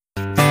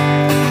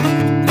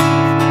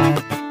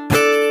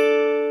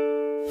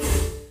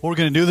What we're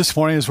going to do this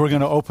morning is we're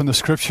going to open the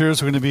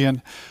scriptures. We're going to be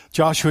in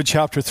Joshua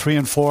chapter 3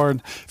 and 4.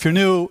 And if you're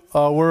new,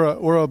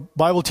 we're a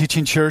Bible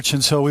teaching church,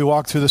 and so we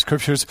walk through the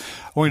scriptures.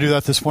 We're going to do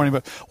that this morning.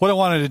 But what I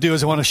wanted to do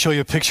is I want to show you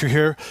a picture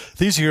here.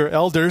 These are your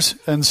elders,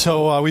 and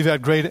so we've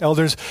had great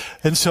elders.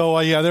 And so,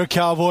 they're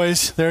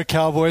cowboys. They're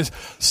cowboys.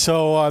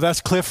 So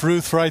that's Cliff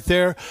Ruth right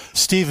there.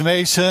 Steve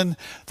Mason.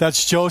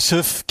 That's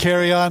Joseph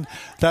Carrion.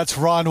 That's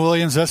Ron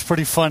Williams. That's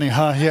pretty funny,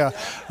 huh? Yeah.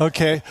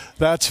 Okay.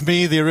 That's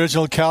me, the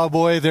original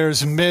cowboy.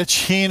 There's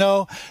Mitch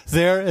Hino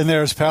there, and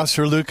there's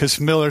Pastor Lucas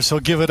Miller. So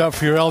give it up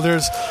for your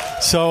elders.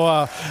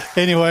 So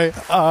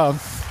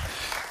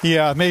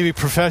maybe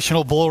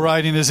professional bull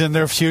riding is in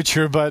their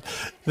future, but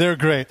they're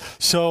great.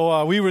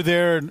 So we were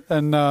there,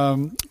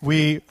 and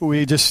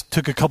we just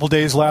took a couple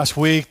days last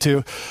week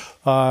to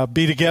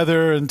be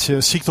together and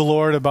to seek the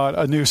Lord about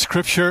a new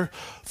scripture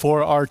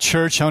for our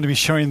church. I'm going to be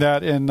sharing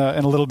that in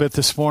a little bit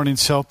this morning.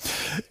 So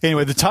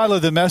anyway, the title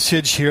of the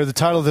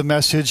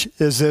message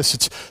is this.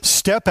 It's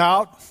Step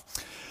Out,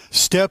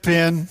 Step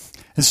In,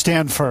 and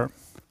Stand Firm.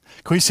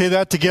 Can we say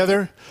that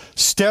together?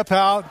 Step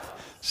out,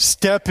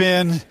 step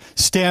in,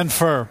 stand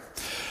firm.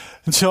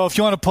 And so if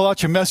you want to pull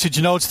out your message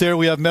notes there,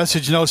 we have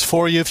message notes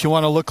for you if you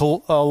want to look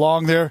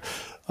along there.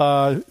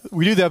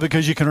 We do that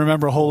because you can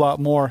remember a whole lot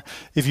more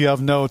if you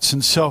have notes.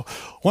 And so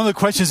one of the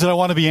questions that I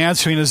want to be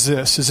answering is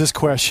this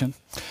question.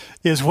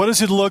 What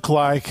does it look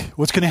like?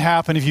 What's going to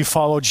happen if you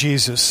follow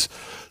Jesus?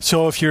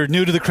 So if you're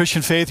new to the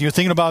Christian faith, you're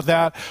thinking about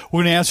that,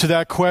 we're going to answer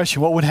that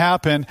question. What would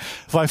happen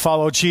if I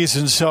follow Jesus?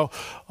 And so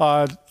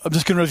I'm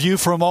just going to review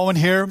for a moment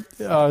here,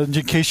 in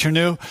case you're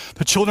new.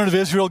 The children of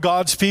Israel,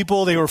 God's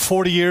people, they were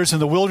 40 years in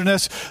the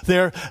wilderness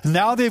there.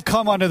 Now they've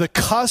come onto the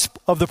cusp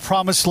of the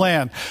promised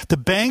land, the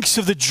banks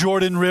of the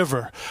Jordan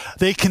River.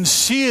 They can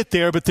see it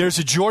there, but there's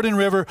a Jordan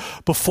River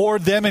before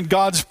them and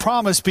God's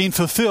promise being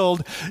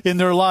fulfilled in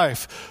their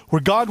life.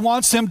 Where God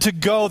wants them to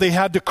go, they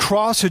had to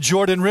cross a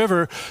Jordan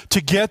River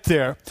to get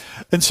there.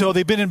 And so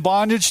they've been in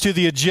bondage to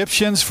the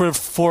Egyptians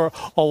for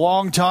a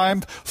long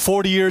time,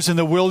 40 years in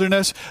the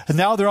wilderness, and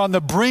now they're on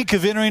the brink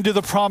of entering into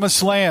the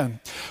promised land.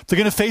 They're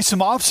going to face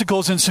some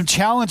obstacles and some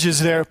challenges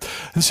there.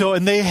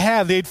 And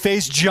they'd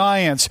faced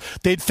giants.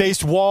 They'd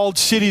faced walled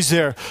cities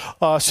there,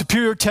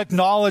 superior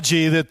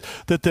technology that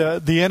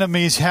the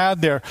enemies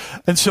had there.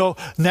 And so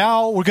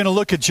now we're going to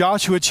look at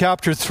Joshua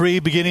chapter 3,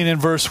 beginning in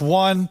verse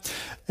 1.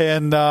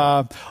 And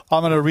I'm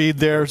going to read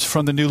there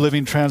from the New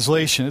Living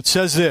Translation. It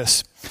says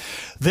this.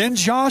 Then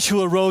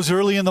Joshua rose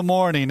early in the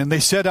morning, and they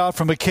set out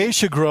from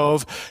Acacia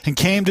Grove and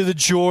came to the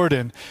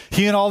Jordan,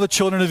 he and all the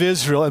children of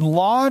Israel, and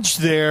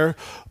lodged there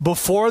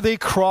before they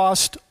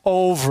crossed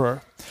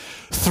over.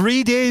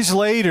 3 days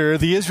later,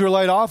 the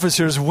Israelite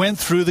officers went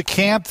through the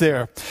camp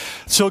there.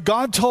 So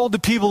God told the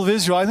people of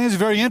Israel, I think it's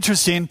very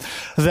interesting,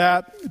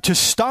 that to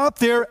stop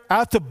there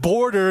at the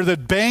border, the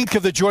bank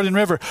of the Jordan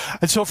River.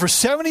 And so for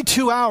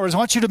 72 hours, I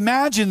want you to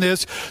imagine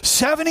this,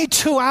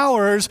 72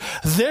 hours,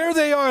 there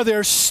they are,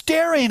 they're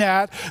staring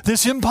at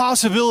this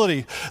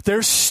impossibility.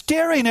 They're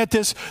staring at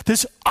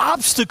this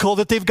obstacle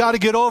that they've got to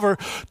get over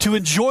to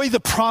enjoy the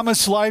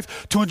promised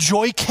life, to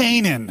enjoy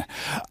Canaan.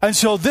 And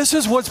so this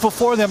is what's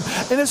before them.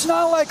 And it's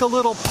not like a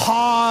little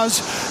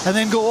pause and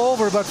then go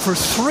over, but for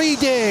 3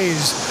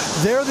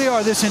 days, there they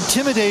are, this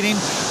intimidating,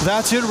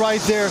 that's it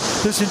right there,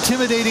 this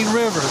intimidating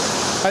river.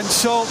 And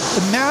so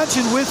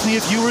imagine with me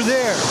if you were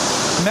there.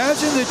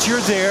 Imagine that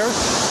you're there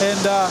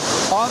and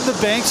on the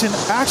banks, and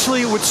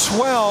actually it would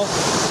swell,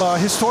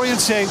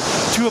 historians say,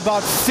 to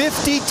about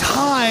 50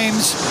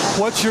 times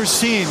what you're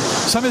seeing.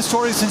 Some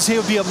historians say it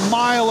would be a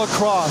mile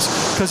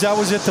across because that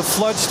was at the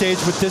flood stage,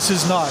 but this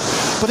is not.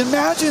 But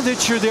imagine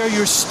that you're there,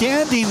 you're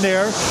standing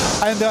there,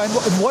 and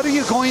what are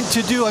you going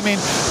to do? I mean,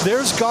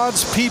 there's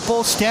God's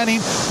people standing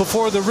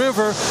before the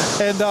river,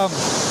 and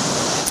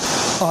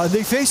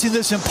they're facing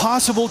this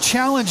impossible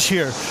challenge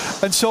here.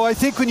 And so I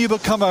think when you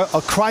become a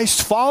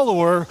Christ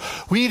follower,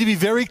 we need to be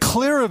very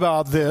clear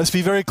about this,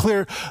 be very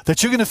clear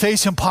that you're going to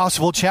face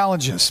impossible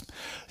challenges.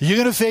 You're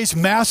going to face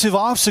massive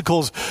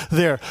obstacles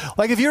there.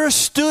 Like if you're a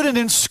student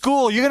in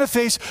school, you're going to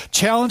face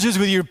challenges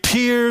with your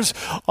peers,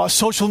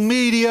 social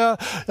media,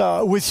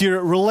 with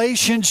your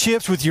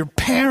relationships, with your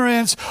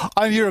parents.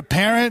 If you're a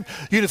parent,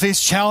 you're going to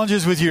face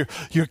challenges with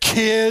your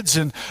kids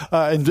and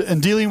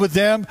dealing with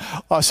them.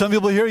 Some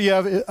people here, you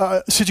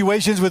have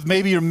situations with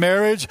maybe your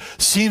marriage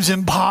seems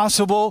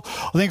impossible.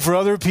 I think for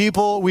other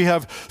people, we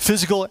have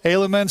physical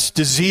ailments,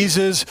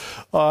 diseases,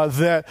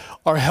 that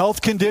our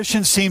health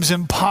condition seems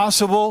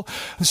impossible.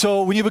 And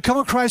so when you become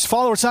a Christ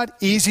follower, it's not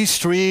easy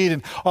street,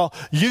 and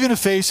you're going to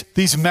face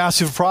these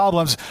massive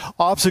problems,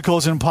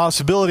 obstacles, and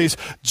possibilities,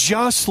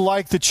 just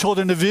like the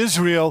children of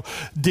Israel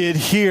did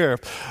here.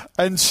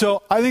 And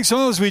so I think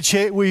sometimes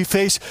we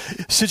face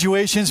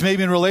situations,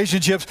 maybe in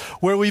relationships,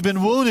 where we've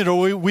been wounded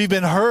or we've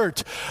been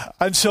hurt.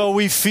 And so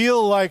we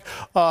feel like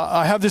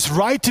I have this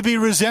right to be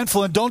resentful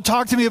resentful, and don't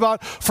talk to me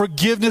about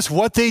forgiveness,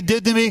 what they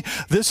did to me.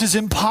 This is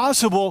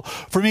impossible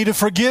for me to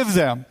forgive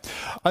them.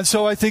 And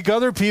so I think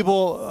other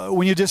people,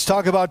 when you just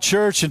talk about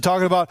church and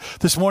talking about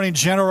this morning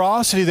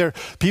generosity there,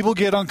 people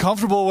get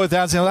uncomfortable with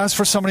that and say, well, that's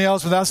for somebody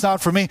else, but that's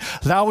not for me.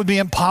 That would be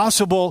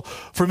impossible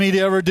for me to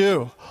ever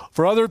do.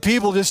 For other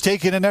people, just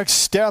taking the next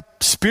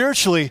step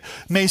spiritually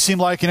may seem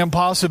like an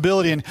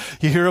impossibility. And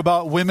you hear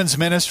about women's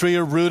ministry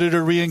or Rooted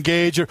or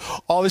Reengage or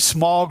all these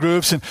small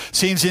groups, and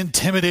seems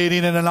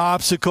intimidating and an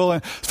obstacle.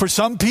 And for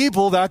some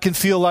people, that can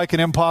feel like an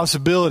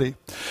impossibility.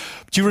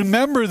 But you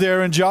remember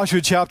there in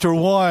Joshua chapter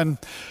 1,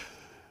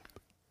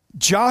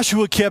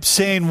 Joshua kept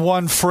saying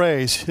one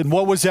phrase. And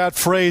what was that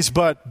phrase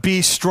but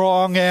be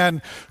strong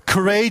and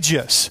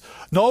courageous?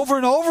 And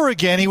over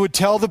again, he would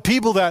tell the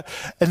people that,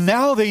 and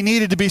now they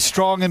needed to be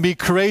strong and be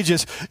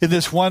courageous in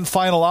this one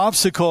final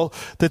obstacle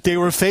that they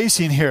were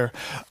facing here.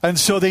 And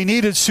so they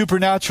needed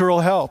supernatural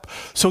help.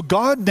 So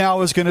God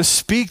now is going to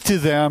speak to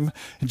them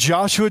in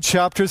Joshua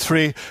chapter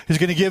 3. He's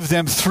going to give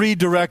them 3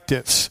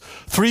 directives,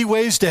 3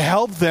 ways to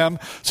help them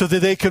so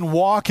that they can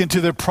walk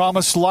into their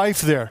promised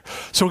life there.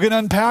 So we're going to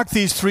unpack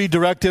these 3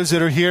 directives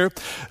that are here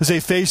as they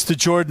face the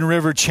Jordan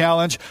River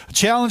challenge. A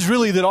challenge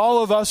really that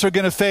all of us are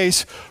going to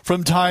face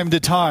from time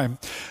to time.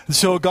 And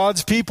so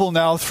God's people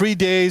now, 3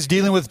 days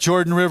dealing with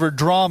Jordan River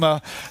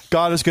drama,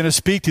 God is going to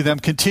speak to them,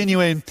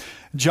 continuing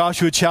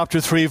Joshua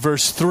chapter 3,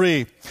 verse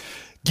 3.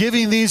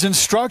 Giving these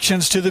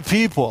instructions to the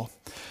people.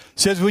 It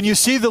says, when you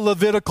see the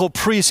Levitical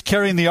priests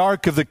carrying the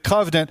Ark of the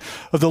Covenant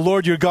of the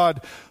Lord your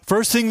God,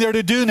 first thing they're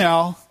to do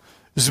now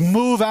is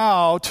move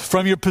out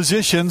from your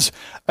positions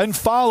and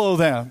follow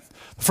them.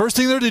 The first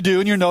thing they're to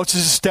do in your notes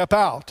is to step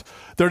out.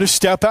 They're to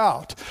step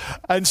out.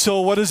 And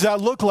so what does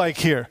that look like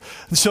here?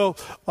 And so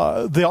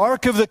the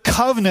Ark of the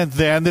Covenant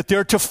then that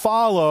they're to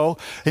follow,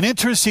 and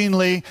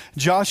interestingly,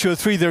 Joshua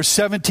 3, there's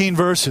 17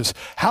 verses.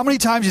 How many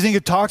times do you think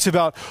it talks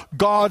about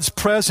God's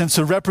presence,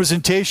 a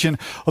representation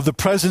of the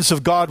presence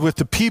of God with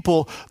the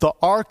people, the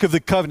Ark of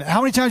the Covenant?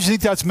 How many times do you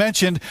think that's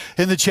mentioned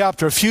in the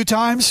chapter? A few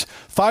times?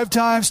 5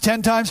 times?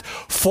 10 times?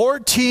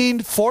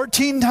 14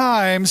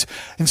 times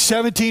in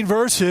 17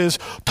 verses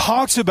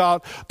talks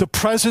about the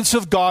presence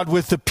of God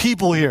with the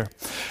people here.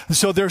 And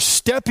so they're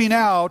stepping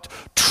out,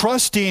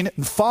 trusting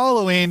and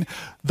following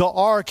the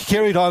ark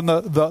carried on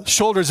the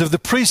shoulders of the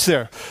priests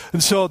there.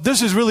 And so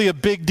this is really a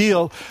big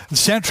deal and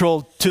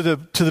central to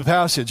the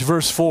passage.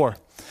 Verse 4.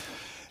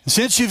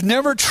 Since you've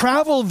never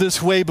traveled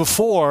this way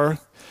before,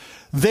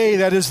 they,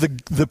 that is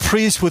the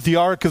priest with the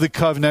Ark of the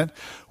Covenant,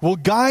 will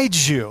guide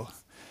you.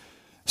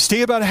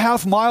 Stay about a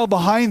half mile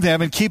behind them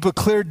and keep a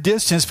clear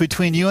distance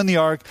between you and the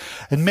ark,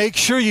 and make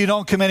sure you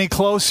don't come any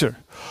closer.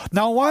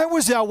 Now, why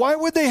was that? Why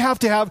would they have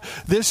to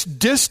have this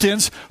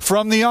distance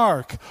from the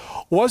ark?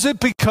 Was it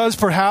because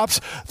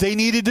perhaps they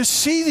needed to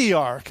see the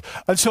ark?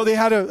 And so they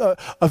had a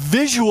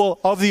visual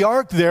of the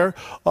ark there,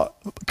 a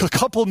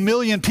couple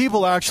million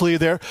people actually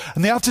there,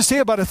 and they have to stay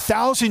about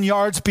 1,000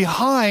 yards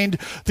behind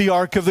the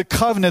Ark of the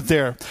Covenant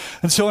there.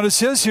 And so when it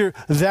says here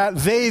that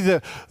they,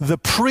 the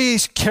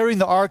priest carrying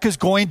the ark, is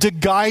going to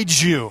guide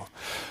you.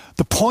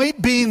 The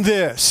point being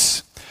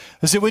this,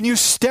 is that when you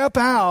step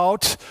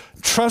out,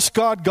 trust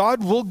God,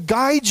 God will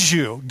guide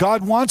you.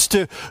 God wants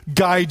to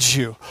guide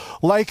you.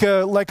 Like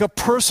a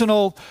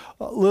personal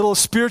little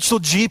spiritual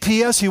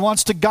GPS, He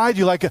wants to guide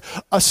you, like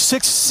a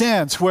sixth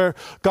sense where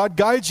God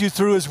guides you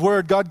through His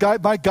Word. God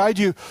might guide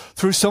you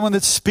through someone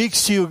that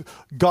speaks to you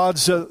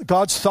God's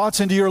thoughts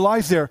into your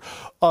life there.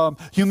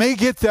 You may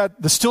get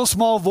the still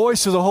small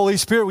voice of the Holy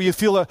Spirit where you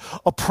feel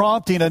a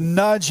prompting, a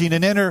nudging,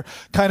 an inner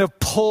kind of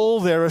pull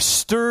there, a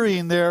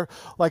stirring there,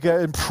 like an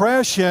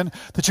impression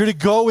that you're to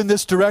go in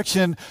this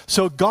direction.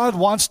 So God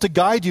wants to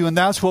guide you, and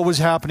that's what was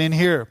happening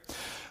here.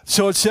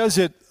 So it says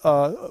that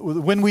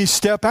when we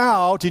step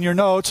out, in your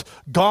notes,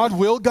 God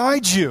will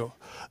guide you.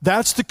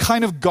 That's the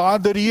kind of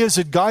God that He is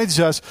that guides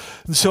us.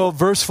 And so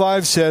verse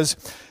 5 says,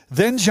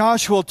 then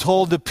Joshua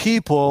told the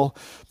people,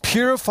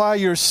 purify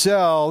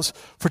yourselves,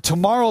 for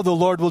tomorrow the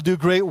Lord will do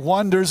great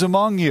wonders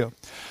among you.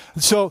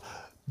 And so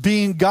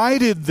being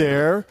guided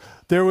there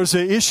was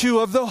an issue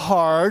of the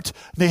heart.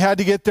 They had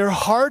to get their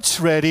hearts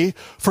ready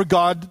for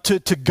God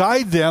to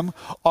guide them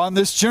on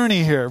this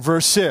journey here.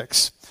 Verse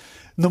 6.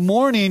 In the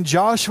morning,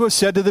 Joshua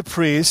said to the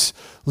priests,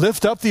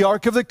 lift up the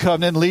Ark of the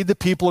Covenant and lead the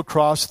people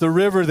across the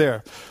river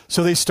there.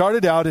 So they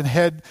started out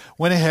and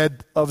went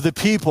ahead of the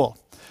people.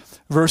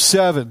 Verse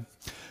 7.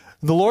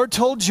 And the Lord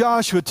told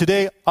Joshua,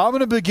 today I'm going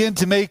to begin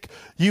to make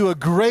you a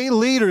great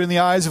leader in the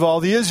eyes of all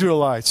the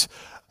Israelites.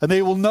 And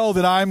they will know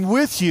that I'm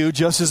with you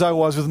just as I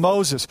was with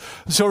Moses.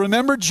 So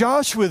remember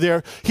Joshua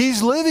there.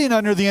 He's living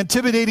under the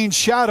intimidating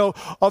shadow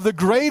of the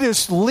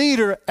greatest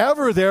leader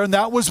ever there, and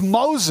that was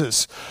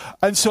Moses.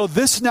 And so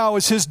this now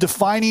is his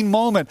defining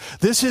moment.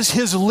 This is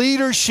his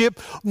leadership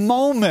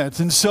moment.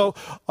 And so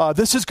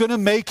this is going to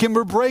make him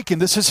or break him.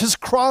 This is his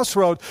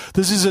crossroad.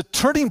 This is a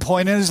turning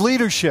point in his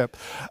leadership.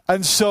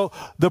 And so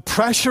the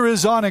pressure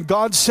is on, and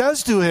God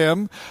says to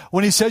him,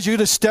 when He says you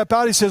to step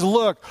out, He says,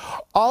 look,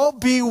 I'll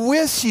be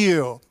with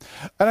you.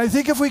 And I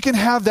think if we can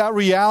have that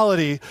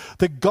reality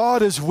that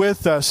God is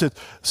with us,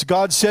 as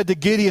God said to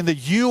Gideon,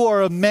 that you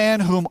are a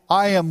man whom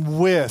I am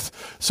with.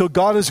 So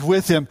God is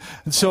with him.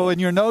 And so in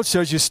your notes,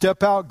 as you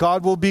step out,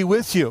 God will be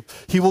with you.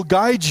 He will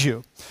guide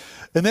you.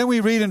 And then we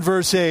read in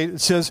verse 8,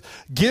 it says,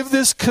 give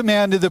this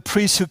command to the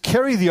priests who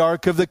carry the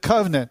Ark of the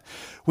Covenant.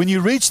 When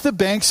you reach the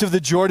banks of the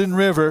Jordan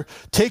River,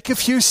 take a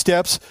few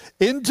steps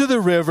into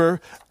the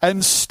river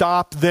and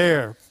stop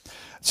there.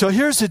 So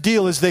here's the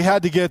deal: is they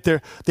had to get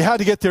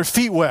their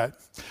feet wet.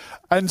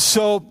 And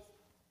so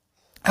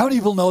how many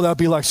people know that'd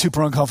be like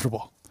super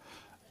uncomfortable?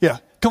 Yeah,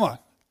 come on.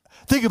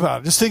 Think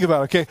about it. Just think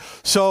about it, okay?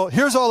 So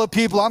here's all the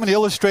people. I'm going to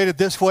illustrate it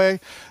this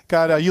way.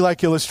 God, you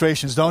like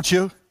illustrations, don't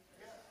you?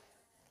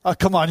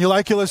 Come on, you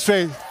like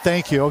illustrations?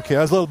 Thank you. Okay,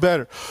 that's a little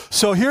better.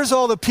 So here's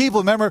all the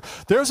people. Remember,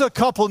 there's a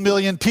couple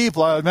million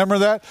people. I remember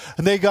that.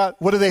 And they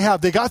got, what do they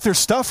have? They got their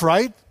stuff,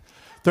 right?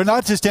 They're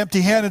not just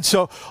empty-handed.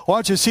 So I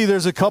want you to see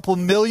there's a couple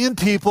million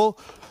people.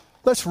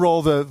 Let's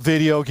roll the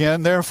video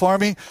again there for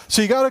me.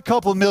 So you got a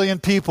couple million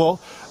people,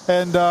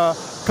 and a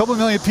couple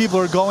million people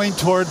are going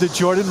toward the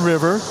Jordan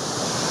River.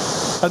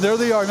 And there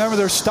they are. Remember,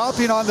 they're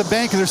stopping on the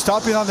bank, and they're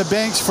stopping on the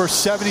banks for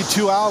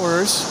 72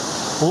 hours.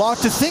 A lot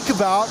to think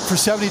about for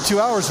 72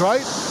 hours,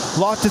 right? A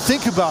lot to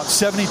think about,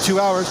 72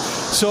 hours.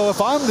 So if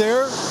I'm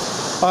there,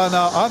 and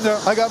I'm there,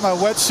 I got my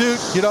wetsuit,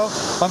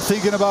 I'm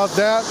thinking about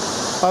that.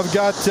 I've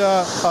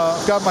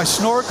got my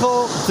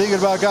snorkel, I'm thinking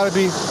about, got to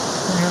be,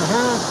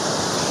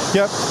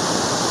 yep,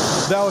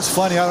 that was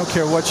funny. I don't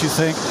care what you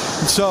think.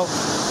 And so,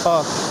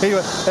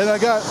 anyway, and I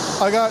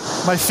got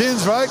my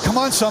fins, right? Come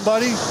on,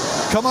 somebody,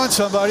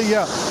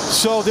 yeah.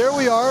 So there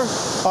we are.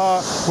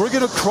 We're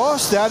going to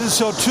cross that, and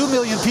so 2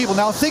 million people.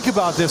 Now think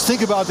about this.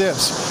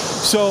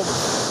 So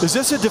is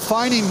this a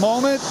defining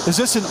moment? Is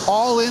this an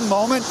all-in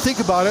moment? Think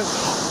about it.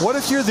 What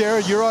if you're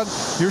there, you're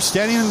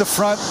standing in the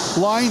front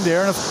line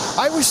there, and if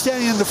I was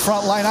standing in the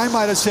front line, I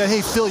might have said,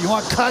 hey, Phil, you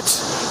want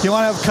cuts? You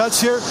want to have cuts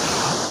here?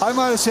 I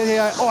might have said, hey,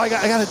 I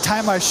got to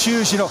tie my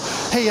shoes.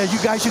 Hey, you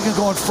guys, you can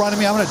go in front of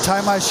me. I'm going to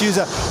tie my shoes.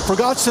 I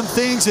forgot some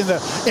things in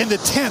the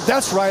tent.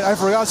 That's right. I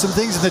forgot some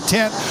things in the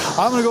tent.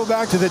 I'm going to go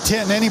back to the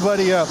tent. And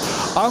anybody,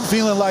 I'm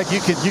feeling like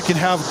you can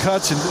have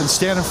cuts and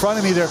stand in front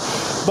of me there.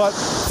 But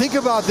think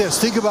about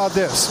this.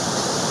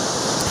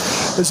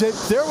 Is that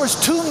there was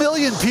 2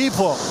 million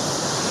people,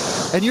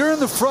 and you're in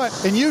the front,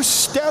 and you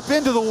step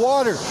into the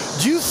water.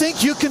 Do you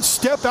think you can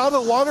step out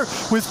of the water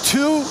with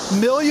 2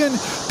 million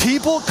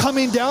people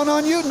coming down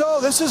on you?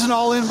 No, this is an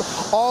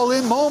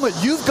all-in moment.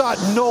 You've got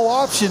no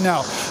option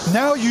now.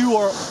 Now you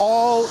are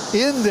all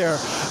in there.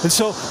 And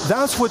so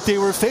that's what they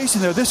were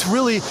facing there. This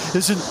really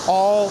is an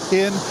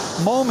all-in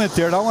moment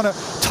there. And I want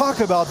to talk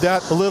about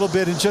that a little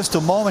bit in just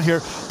a moment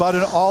here, about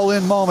an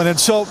all-in moment. And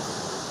so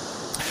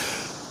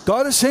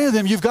God is saying to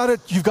them, you've got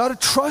to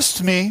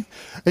trust me,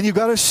 and you've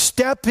got to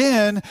step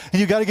in, and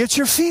you've got to get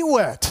your feet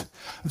wet.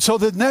 And so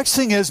the next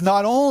thing is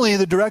not only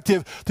the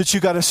directive that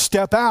you've got to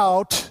step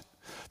out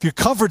of your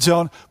comfort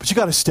zone, but you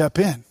got to step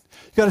in.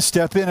 You got to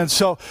step in. And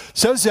so it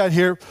says that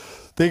here,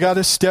 they got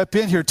to step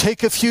in here.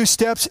 Take a few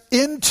steps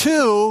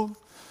into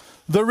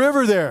the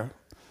river there.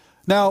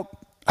 Now,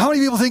 how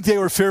many people think they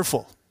were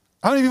fearful?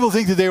 How many people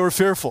think that they were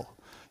fearful?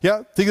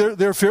 Yeah, think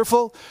they're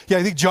fearful? Yeah,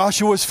 I think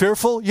Joshua was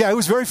fearful. Yeah, he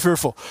was very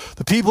fearful.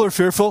 The people are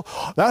fearful.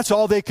 That's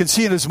all they can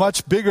see, and it's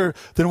much bigger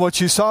than what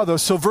you saw, though.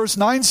 So verse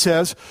 9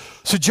 says,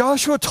 so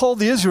Joshua told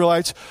the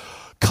Israelites,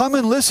 come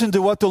and listen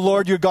to what the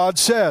Lord your God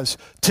says.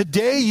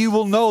 Today you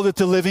will know that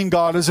the living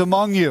God is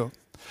among you.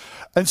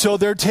 And so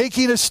they're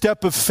taking a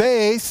step of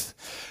faith.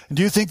 And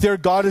do you think their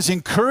God is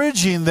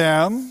encouraging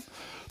them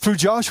through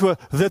Joshua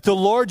that the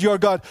Lord your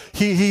God,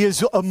 He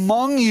is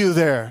among you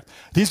there.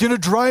 He's going to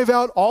drive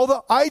out all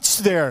the ites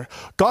there.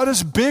 God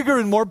is bigger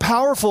and more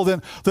powerful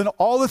than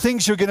all the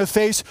things you're going to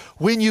face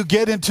when you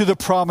get into the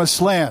promised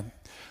land,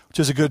 which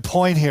is a good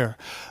point here.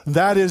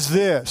 That is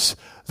this,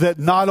 that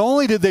not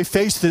only did they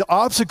face the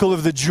obstacle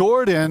of the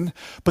Jordan,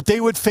 but they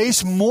would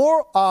face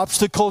more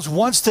obstacles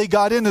once they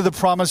got into the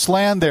promised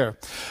land there.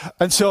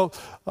 And so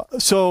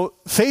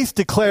faith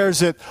declares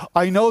that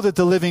I know that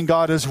the living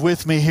God is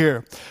with me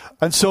here.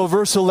 And so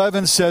verse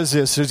 11 says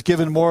this, there's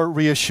given more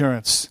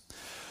reassurance.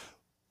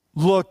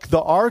 Look, the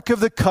Ark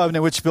of the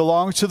Covenant, which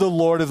belongs to the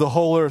Lord of the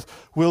whole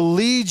earth, will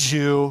lead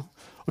you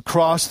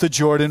across the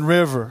Jordan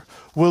River.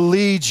 Will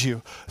lead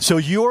you. So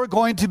you are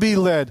going to be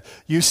led.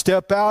 You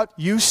step out,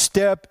 you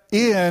step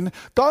in.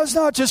 God's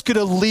not just going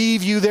to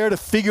leave you there to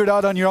figure it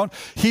out on your own.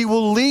 He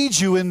will lead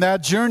you in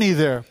that journey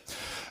there.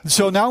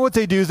 So now what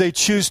they do is they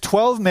choose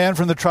 12 men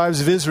from the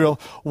tribes of Israel,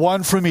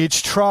 one from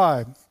each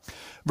tribe.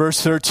 Verse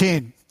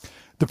 13.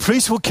 The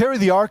priests will carry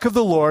the ark of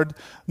the Lord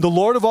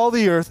of all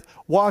the earth.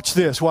 Watch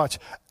this, watch.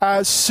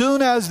 As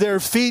soon as their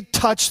feet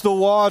touch the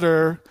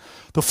water,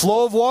 the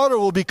flow of water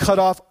will be cut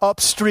off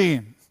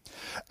upstream,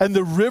 and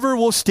the river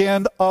will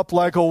stand up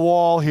like a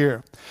wall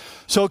here.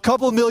 So a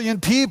couple million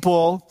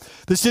people,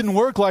 this didn't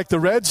work like the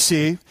Red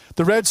Sea.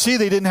 The Red Sea,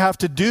 they didn't have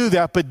to do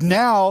that, but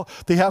now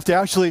they have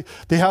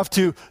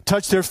to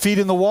touch their feet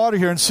in the water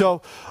here. And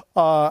so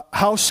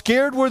how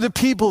scared were the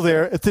people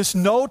there at this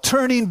no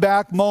turning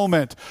back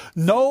moment?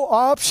 No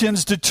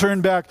options to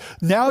turn back.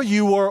 Now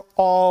you are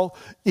all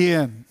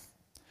in.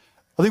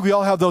 I think we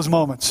all have those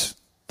moments.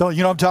 Don't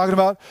you know what I'm talking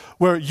about?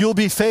 Where you'll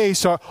be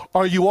faced,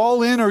 are you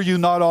all in or are you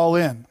not all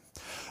in?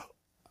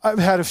 I've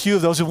had a few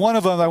of those, and one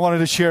of them I wanted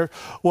to share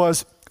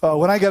was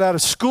when I got out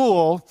of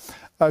school.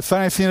 I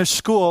finally finished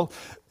school,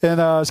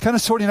 and I was kind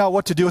of sorting out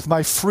what to do with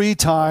my free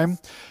time,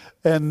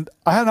 and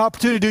I had an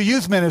opportunity to do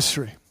youth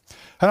ministry. I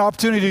had an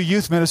opportunity to do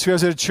youth ministry. I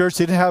was at a church.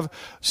 They didn't have,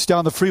 just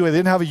down the freeway, they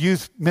didn't have a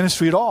youth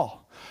ministry at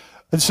all.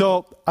 And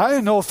so I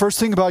didn't know the first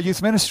thing about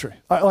youth ministry.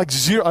 I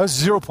was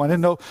 0 point. I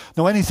didn't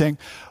know anything.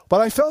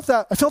 But I felt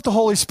the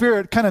Holy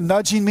Spirit kind of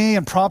nudging me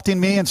and prompting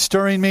me and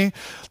stirring me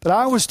that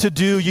I was to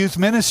do youth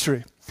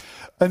ministry.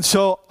 And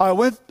so I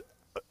went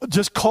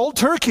just cold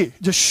turkey,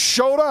 just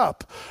showed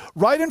up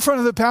right in front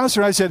of the pastor.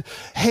 And I said,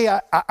 hey,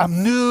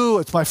 I'm new.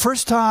 It's my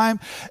first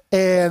time.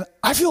 And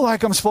I feel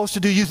like I'm supposed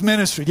to do youth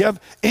ministry. Do you have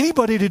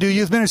anybody to do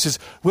youth ministries?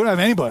 We don't have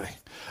anybody.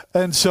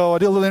 And so I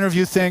did a little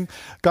interview thing,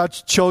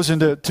 got chosen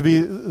to be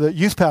the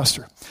youth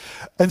pastor.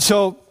 And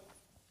so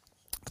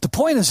the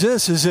point is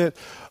this, is that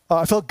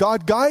I felt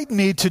God guide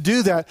me to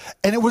do that.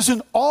 And it was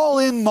an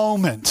all-in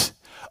moment.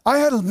 I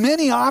had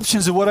many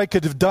options of what I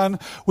could have done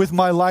with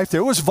my life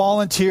there. It was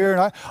volunteer, and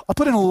I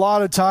put in a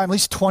lot of time, at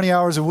least 20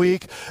 hours a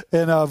week,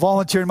 and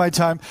volunteering my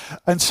time.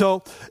 And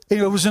so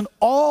it was an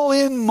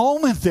all-in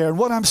moment there. And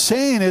what I'm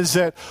saying is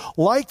that,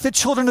 like the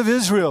children of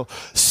Israel,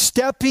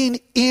 stepping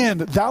in,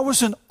 that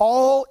was an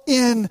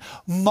all-in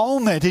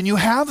moment. And you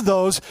have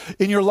those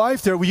in your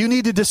life there where you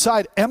need to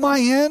decide, am I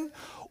in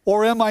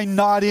or am I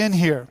not in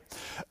here?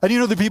 And you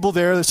know the people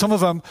there, some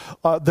of them,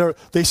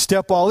 they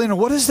step all in. And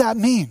what does that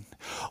mean?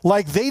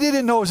 Like they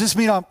didn't know, does this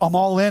mean I'm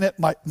all in at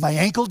my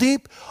ankle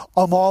deep?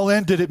 I'm all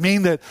in. Did it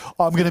mean that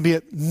I'm going to be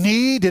at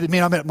knee? Did it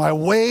mean I'm at my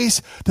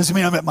waist? Does it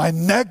mean I'm at my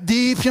neck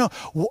deep? You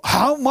know,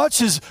 how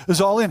much is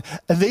all in?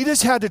 And they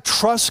just had to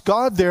trust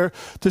God there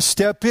to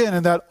step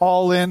in that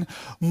all in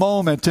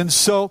moment. And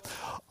so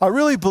I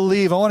really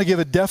believe, I want to give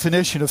a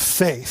definition of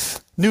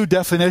faith, new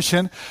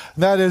definition.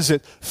 And that is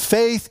that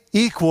faith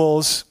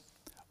equals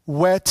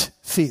wet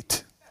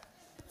feet.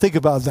 Think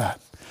about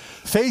that.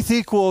 Faith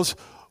equals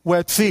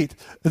wet feet.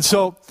 And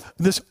so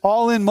this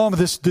all-in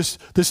moment,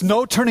 this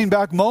no turning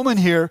back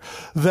moment here,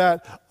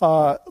 that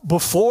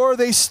before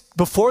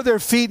their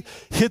feet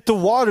hit the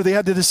water, they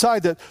had to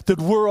decide that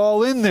we're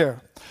all in there.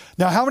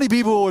 Now, how many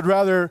people would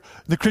rather,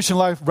 in the Christian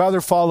life,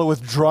 rather follow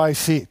with dry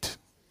feet?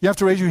 You have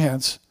to raise your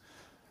hands.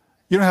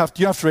 You have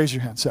to raise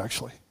your hands,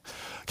 actually.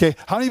 Okay,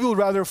 how many people would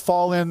rather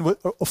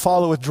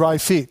follow with dry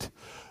feet?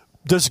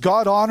 Does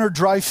God honor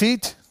dry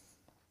feet?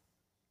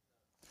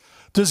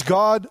 Does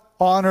God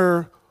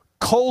honor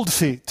cold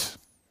feet?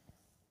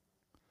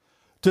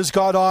 Does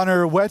God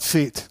honor wet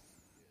feet?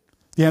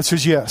 The answer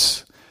is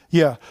yes.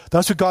 Yeah,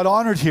 that's what God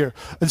honored here.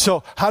 And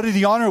so how did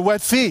he honor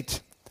wet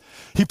feet?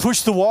 He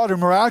pushed the water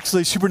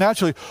miraculously,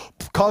 supernaturally,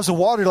 caused the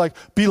water to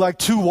be like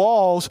two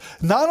walls.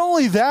 Not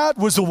only that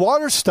was the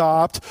water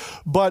stopped,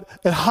 but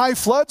at high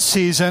flood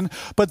season,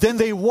 but then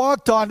they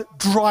walked on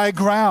dry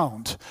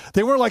ground.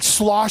 They weren't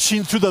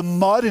sloshing through the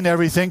mud and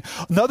everything.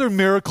 Another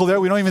miracle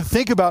there we don't even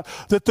think about,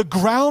 that the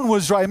ground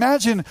was dry.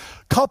 Imagine a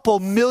couple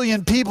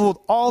million people with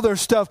all their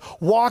stuff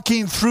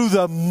walking through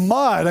the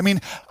mud. I mean,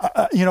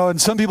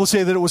 and some people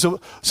say that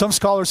some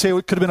scholars say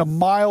it could have been a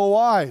mile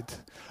wide.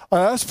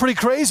 That's pretty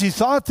crazy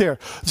thought there.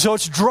 So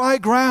it's dry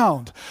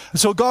ground. And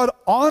so God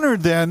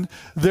honored then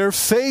their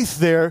faith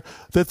there,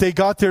 that they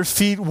got their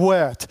feet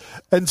wet.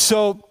 And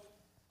so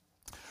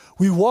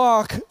we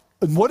walk,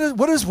 and what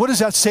is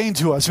that saying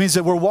to us? It means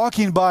that we're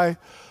walking by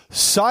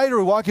sight or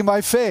we're walking by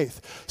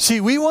faith.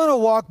 See, we want to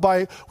walk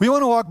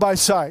by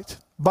sight.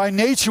 By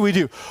nature we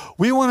do.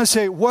 We want to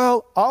say,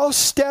 well, I'll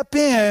step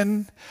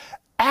in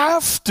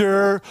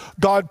after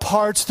God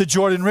parts the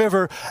Jordan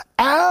River,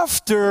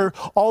 after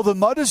all the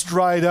mud is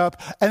dried up,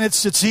 and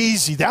it's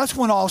easy. That's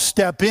when I'll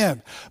step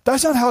in.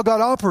 That's not how God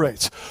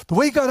operates. The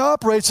way God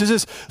operates is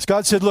this.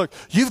 God said, look,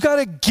 you've got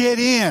to get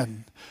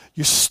in.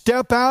 You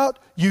step out,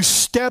 you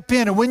step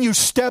in, and when you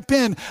step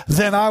in,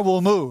 then I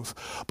will move.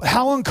 But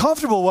how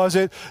uncomfortable was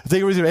it?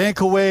 They were either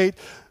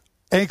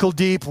ankle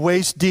deep,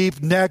 waist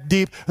deep, neck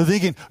deep. They're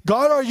thinking,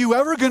 God, are you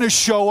ever going to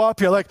show up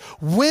here?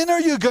 When are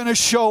you going to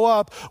show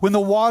up when the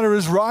water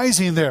is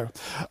rising there?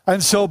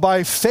 And so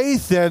by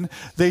faith then,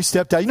 they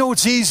stepped out. You know,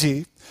 it's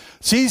easy.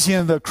 It's easy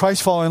in the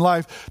Christ-following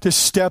life to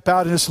step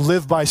out and just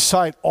live by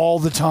sight all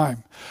the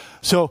time.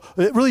 So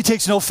it really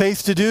takes no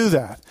faith to do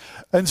that.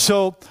 And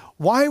so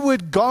why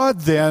would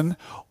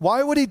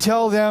he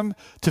tell them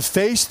to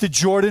face the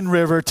Jordan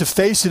River, to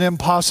face an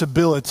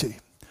impossibility?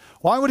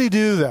 Why would he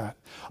do that?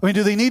 I mean,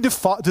 do they need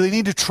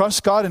to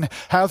trust God and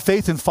have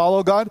faith and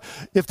follow God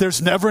if there's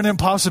never an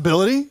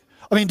impossibility?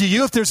 I mean,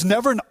 if there's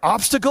never an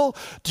obstacle,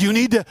 do you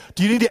need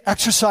to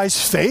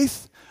exercise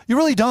faith? You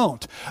really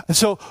don't. And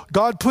so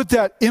God put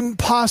that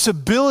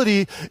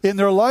impossibility in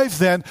their life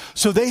then,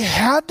 so they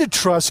had to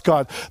trust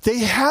God. They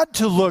had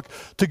to look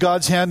to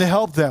God's hand to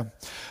help them.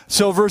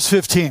 So verse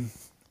 15.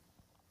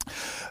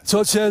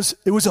 So it says,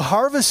 it was a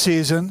harvest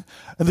season,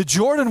 and the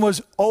Jordan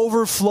was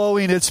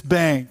overflowing its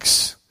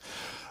banks.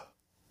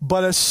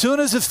 But as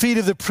soon as the feet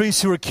of the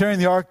priests who were carrying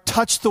the ark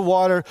touched the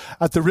water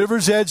at the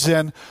river's edge,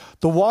 then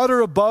the water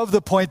above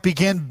the point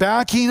began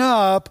backing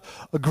up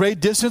a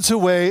great distance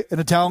away in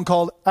a town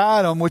called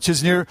Adam, which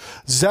is near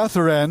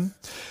Zetharan.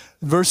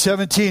 Verse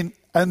 17,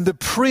 and the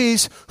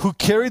priests who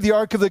carried the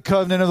ark of the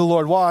covenant of the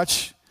Lord,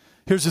 watch,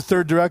 here's the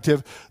third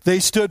directive, they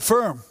stood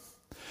firm.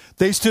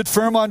 They stood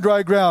firm on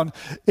dry ground.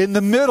 In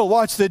the middle,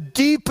 watch, the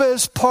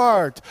deepest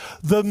part,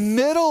 the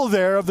middle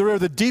there of the river,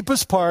 the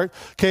deepest part,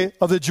 okay,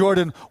 of the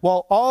Jordan,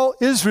 while all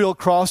Israel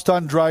crossed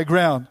on dry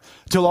ground,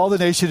 until all the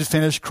nation had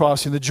finished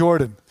crossing the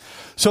Jordan.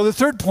 So the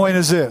third point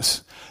is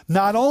this.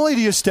 Not only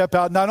do you step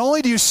out, not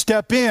only do you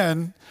step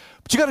in,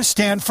 but you got to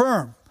stand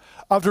firm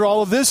after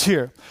all of this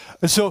here.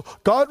 And so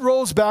God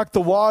rolls back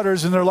the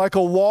waters, and they're like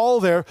a wall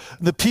there,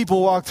 and the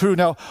people walk through.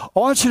 Now, I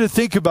want you to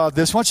think about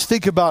this. I want you to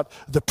think about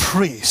the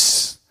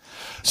priests.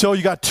 So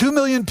you got 2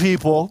 million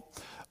people,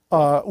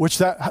 how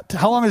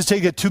long does it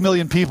take to get 2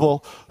 million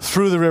people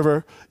through the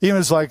river? Even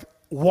as like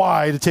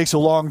wide, it takes a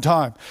long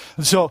time.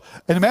 And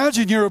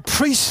imagine you're a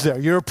priest there.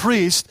 You're a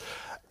priest,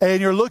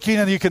 and you're looking,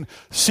 and you can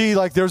see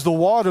like there's the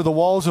water, the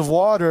walls of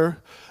water,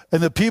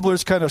 and the people are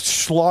just kind of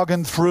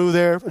slogging through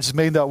there. I just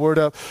made that word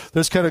up.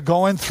 They're just kind of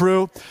going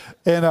through.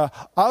 And I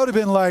would have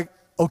been like,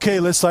 okay,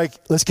 let's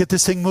get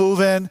this thing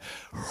moving.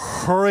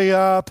 Hurry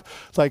up.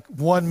 Like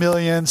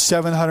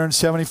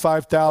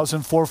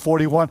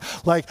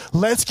 1,775,441. Like,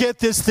 let's get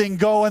this thing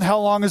going. How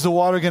long is the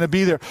water going to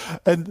be there?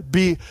 And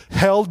be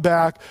held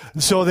back.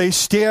 And so they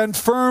stand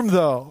firm,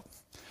 though.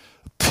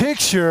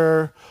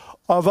 Picture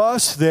of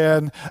us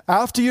then,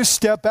 after you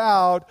step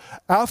out,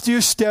 after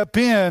you step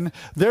in,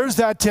 there's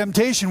that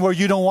temptation where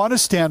you don't want to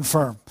stand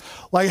firm.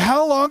 Like,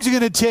 how long is it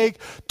going to take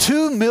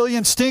 2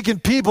 million stinking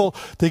people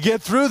to get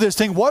through this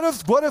thing? What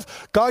if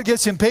God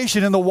gets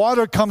impatient and the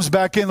water comes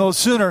back in a little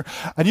sooner,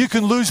 and you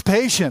can lose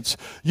patience?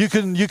 You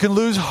can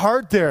lose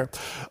heart there.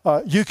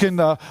 You can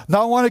not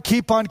want to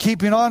keep on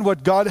keeping on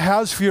what God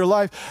has for your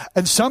life.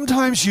 And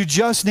sometimes you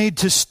just need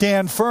to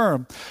stand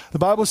firm. The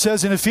Bible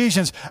says in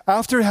Ephesians,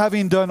 after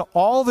having done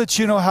all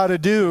that you know how to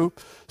do,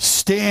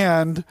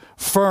 stand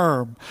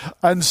firm.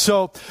 And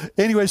so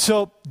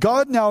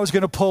God now is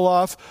going to pull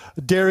off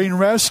a daring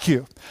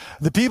rescue.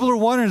 The people are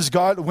wondering,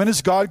 when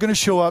is God going to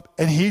show up?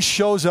 And he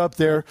shows up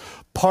there,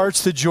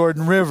 parts the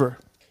Jordan River.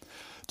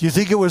 Do you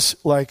think it was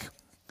like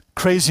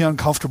crazy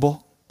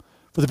uncomfortable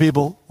for the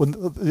people?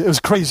 It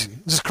was crazy.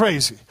 It was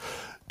crazy.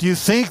 Do you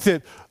think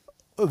that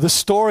the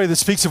story that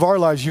speaks of our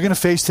lives, you're going to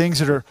face things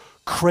that are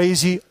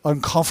crazy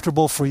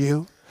uncomfortable for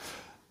you?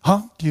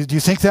 Huh? Do you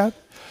think that?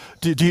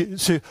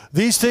 See,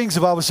 these things,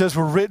 the Bible says,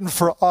 were written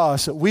for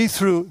us. We,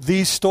 through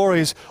these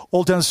stories,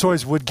 Old Testament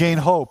stories, would gain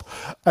hope.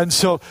 And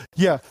so,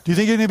 do you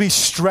think you're going to be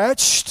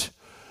stretched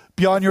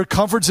beyond your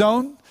comfort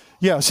zone?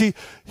 Yeah, see,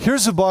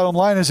 here's the bottom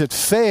line, is that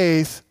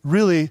faith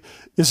really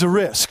is a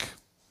risk.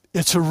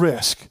 It's a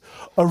risk.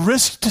 A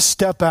risk to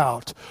step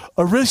out.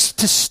 A risk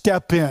to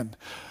step in.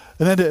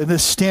 And then to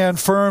stand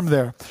firm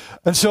there.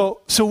 And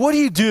so what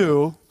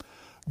do?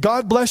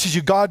 God blesses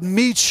you. God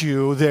meets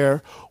you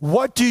there.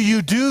 What do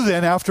you do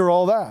then after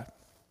all that?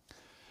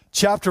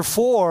 Chapter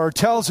 4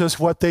 tells us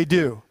what they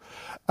do.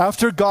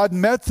 After God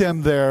met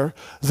them there,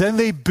 then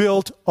they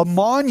built a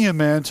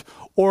monument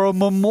or a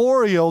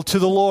memorial to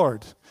the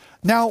Lord.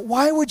 Now,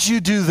 why would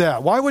you do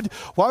that? Why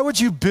would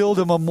you build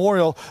a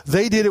memorial?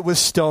 They did it with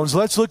stones.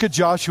 Let's look at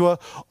Joshua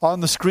on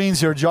the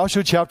screens here.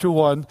 Joshua chapter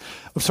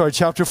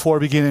 4,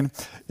 beginning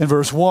in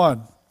verse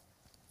 1.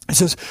 It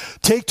says,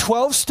 take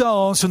 12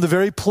 stones from the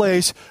very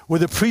place where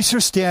the priests are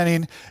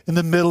standing in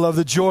the middle of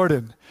the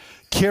Jordan.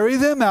 Carry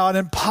them out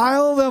and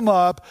pile them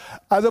up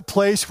at the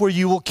place where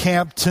you will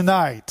camp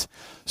tonight.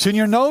 So in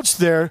your notes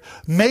there,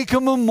 make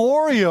a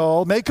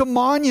memorial, make a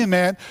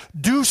monument,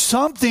 do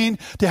something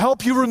to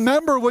help you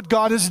remember what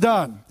God has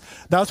done.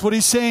 That's what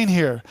he's saying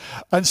here.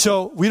 And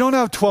so we don't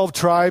have 12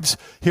 tribes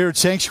here at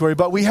Sanctuary,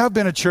 but we have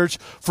been a church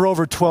for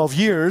over 12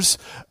 years.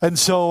 And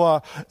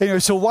so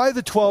so why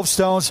the 12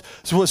 stones?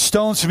 So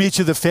stones from each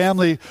of the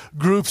family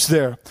groups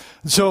there.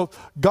 And so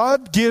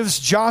God gives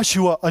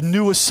Joshua a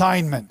new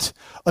assignment.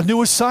 And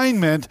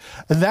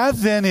that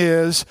then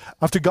is,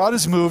 after God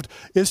has moved,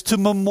 is to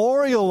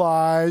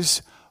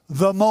memorialize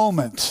the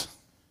moment.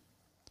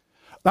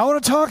 Now, I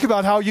want to talk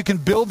about how you can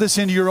build this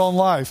into your own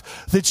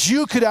life, that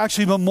you could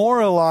actually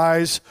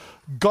memorialize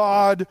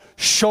God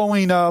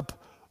showing up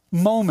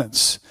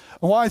moments,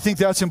 and why I think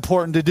that's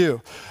important to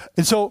do.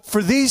 And so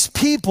for these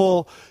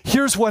people,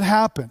 here's what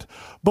happened.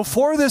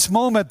 Before this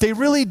moment, they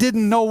really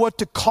didn't know what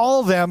to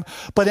call them,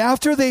 but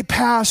after they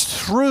passed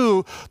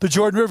through the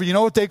Jordan River, you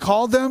know what they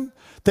called them?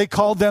 They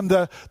called them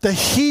the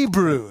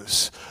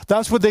Hebrews.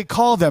 That's what they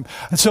called them.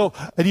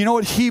 And you know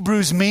what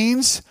Hebrews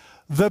means?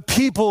 The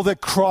people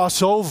that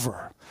cross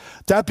over.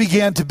 That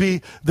began to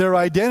be their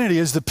identity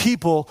as the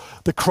people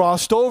that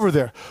crossed over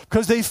there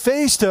because they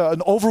faced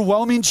an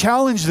overwhelming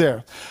challenge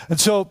there. And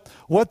so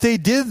what they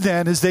did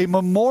then is they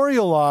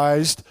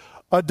memorialized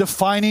a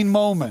defining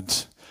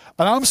moment.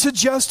 And I'm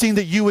suggesting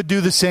that you would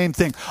do the same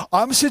thing.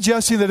 I'm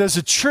suggesting that as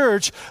a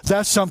church,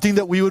 that's something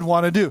that we would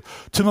want to do,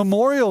 to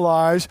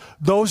memorialize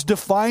those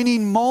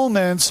defining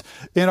moments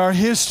in our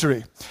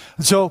history.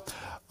 And so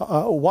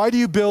why do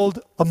you build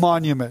a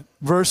monument?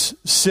 Verse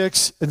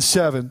 6 and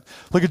 7.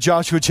 Look at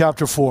Joshua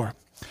chapter 4.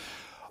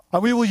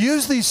 And we will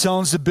use these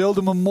stones to build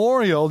a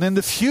memorial. And in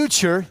the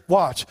future,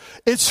 watch,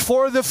 it's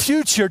for the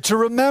future to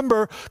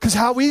remember, because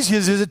how easy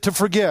is it to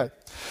forget?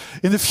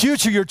 In the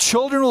future, your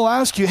children will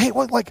ask you, hey,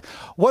 what?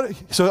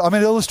 So I'm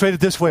going to illustrate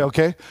it this way,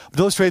 okay? I'm going to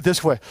illustrate it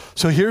this way.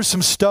 So here's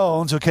some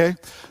stones, okay?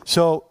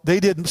 So they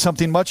did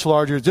something much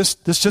larger,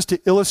 just to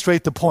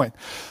illustrate the point.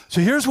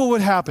 So here's what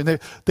would happen.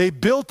 They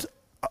built,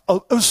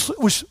 it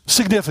was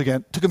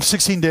significant. It took them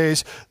 16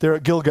 days there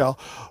at Gilgal.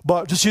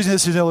 But just using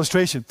this as an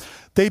illustration.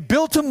 They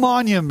built a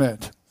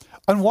monument.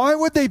 And why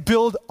would they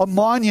build a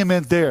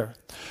monument there?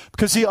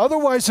 Because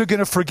otherwise they're going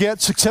to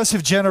forget.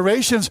 Successive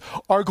generations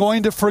are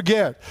going to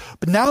forget.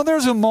 But now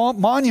there's a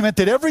monument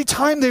that every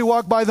time they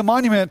walk by the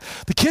monument,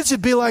 the kids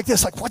would be like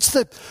this, like,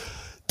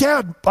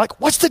 Dad,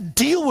 what's the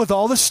deal with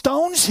all the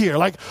stones here?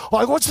 Like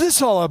what's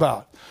this all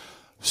about?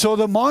 So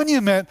the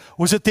monument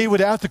was that they would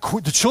ask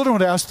the children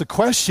would ask the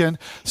question.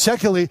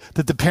 Secondly,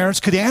 that the parents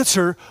could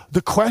answer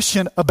the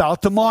question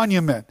about the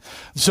monument.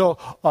 So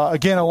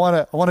again, I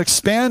want to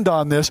expand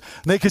on this.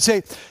 And they could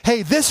say,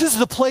 "Hey, this is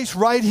the place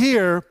right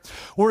here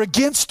where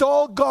against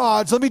all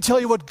gods, let me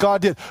tell you what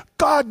God did.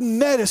 God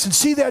met us, and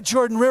see that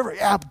Jordan River?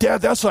 Yeah,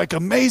 Dad, that's like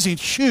amazing,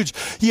 huge.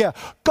 Yeah,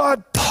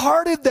 God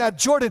parted that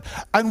Jordan,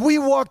 and we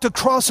walked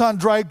across on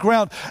dry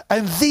ground,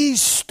 and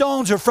these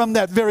stones are from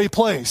that very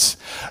place."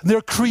 And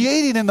they're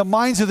creating in the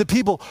minds of the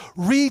people,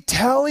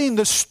 retelling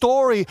the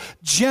story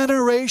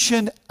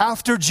generation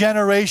after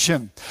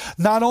generation,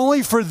 not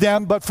only for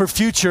them, but for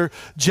future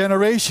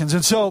generations.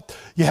 And so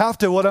you have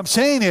to, what I'm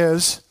saying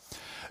is,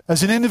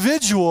 as an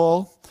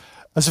individual,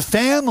 as a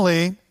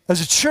family,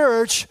 as a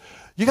church,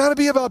 you got to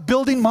be about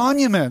building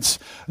monuments.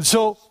 And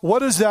so what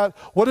does that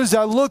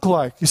look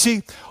like? You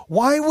see,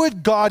 why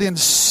would God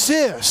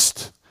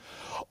insist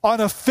on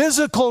a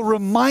physical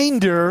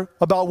reminder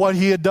about what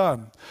he had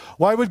done?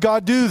 Why would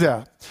God do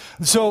that?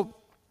 And so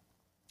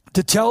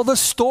to tell the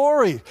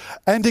story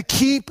and to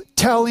keep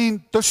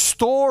telling the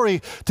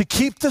story, to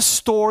keep the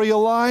story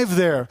alive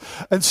there.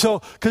 And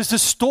so, because the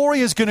story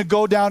is going to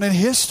go down in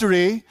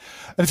history,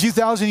 and a few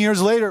thousand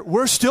years later,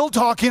 we're still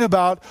talking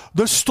about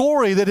the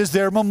story that is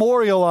there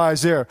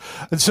memorialized there.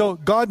 And so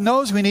God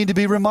knows we need to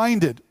be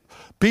reminded.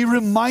 Be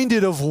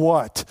reminded of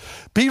what?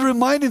 Be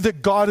reminded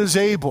that God is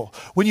able.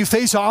 When you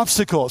face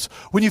obstacles,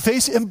 when you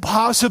face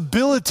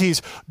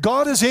impossibilities,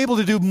 God is able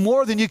to do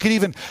more than you can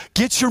even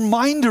get your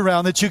mind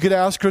around that you could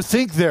ask or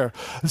think there.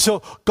 And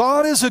so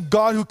God is a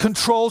God who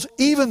controls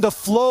even the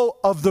flow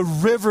of the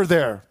river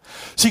there.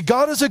 See,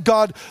 God is a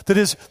God that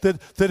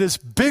is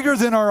bigger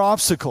than our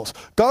obstacles.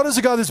 God is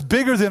a God that's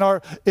bigger than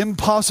our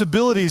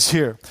impossibilities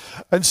here.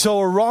 And so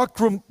a rock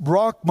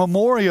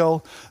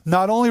memorial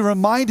not only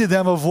reminded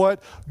them of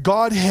what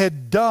God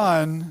had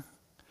done,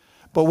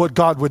 but what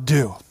God would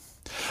do.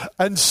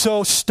 And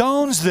so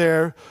stones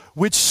there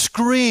which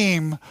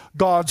scream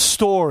God's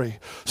story.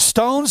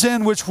 Stones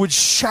in which would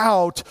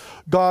shout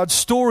God's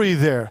story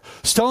there.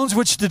 Stones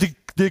which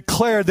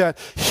declare that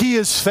he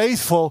is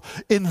faithful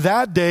in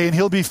that day and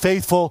he'll be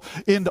faithful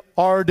in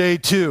our day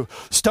too.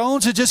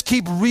 Stones that just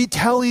keep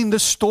retelling the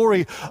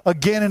story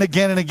again and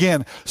again and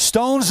again.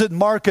 Stones that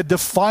mark a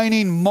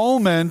defining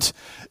moment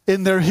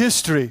in their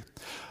history.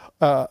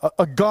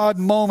 A God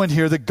moment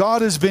here, that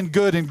God has been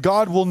good and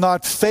God will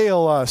not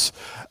fail us.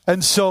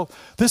 And so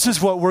this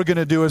is what we're going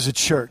to do as a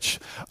church.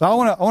 Now,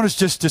 I want to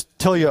just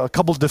tell you a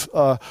couple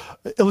of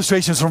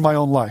illustrations from my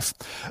own life.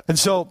 And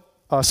so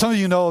some of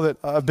you know that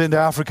I've been to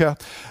Africa.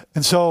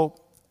 And so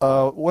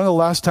one of the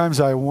last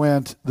times I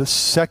went, the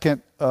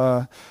second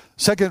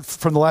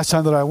from the last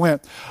time that I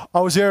went, I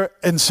was there.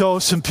 And so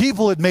some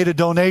people had made a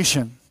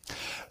donation.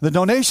 The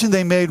donation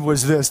they made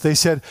was this. They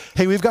said,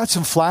 hey, we've got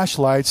some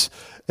flashlights.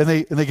 And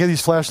they gave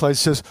these flashlights.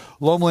 It says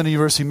Loma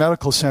University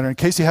Medical Center. In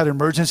case they had an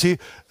emergency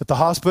at the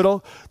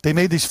hospital, they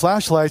made these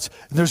flashlights.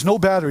 And there's no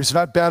batteries.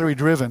 They're not battery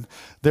driven.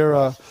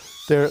 They're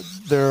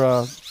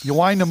you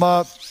wind them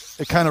up.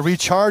 It kind of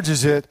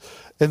recharges it.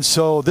 And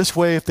so this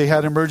way, if they had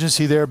an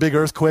emergency there, a big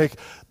earthquake,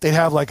 they'd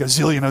have like a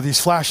zillion of these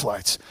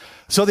flashlights.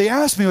 So they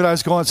asked me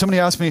somebody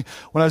asked me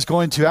when I was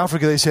going to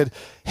Africa, they said,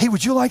 hey,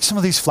 would you like some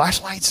of these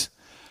flashlights?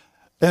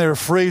 And they were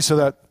free, so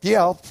that,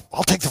 yeah,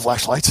 I'll take the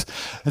flashlights.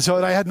 And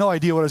so I had no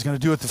idea what I was going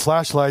to do with the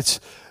flashlights.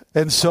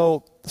 And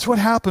so that's what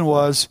happened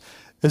is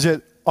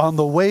that on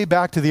the way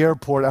back to the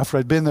airport after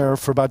I'd been there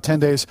for about 10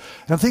 days,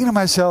 and I'm thinking to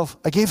myself,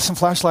 I gave some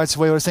flashlights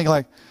away. I was thinking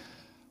like,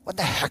 what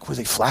the heck were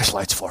they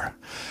flashlights for?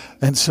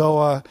 And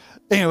so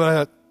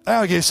anyway,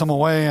 I gave some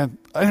away, and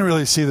I didn't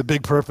really see the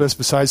big purpose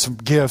besides some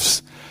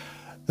gifts.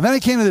 And then I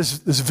came to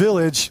this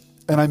village,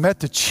 and I met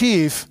the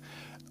chief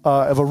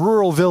of a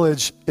rural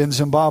village in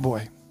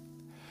Zimbabwe.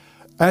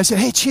 And I said,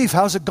 hey, Chief,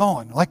 how's it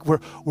going? Like we're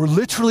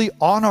literally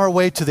on our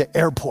way to the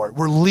airport.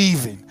 We're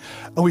leaving.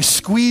 And we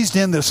squeezed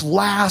in this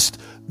last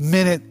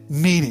minute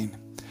meeting.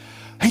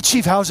 Hey,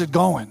 Chief, how's it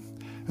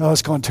going? Oh,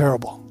 it's going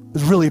terrible.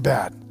 It's really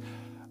bad.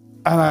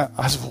 And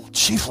I said, well,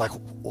 Chief, like,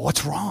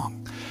 what's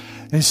wrong?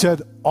 And he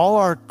said, all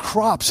our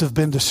crops have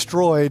been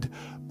destroyed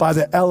by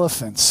the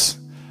elephants.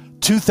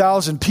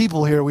 2,000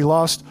 people here. We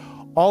lost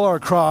all our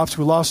crops.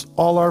 We lost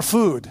all our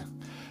food.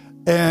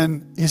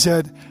 And he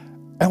said,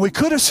 and we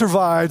could have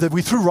survived if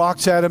we threw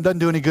rocks at him. Doesn't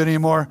do any good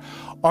anymore.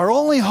 Our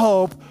only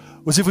hope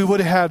was if we would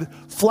have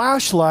had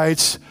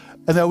flashlights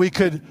and that we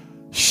could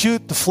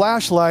shoot the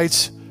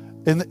flashlights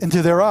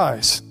into their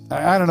eyes.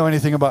 I don't know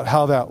anything about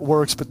how that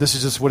works, but this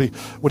is just what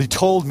he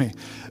told me.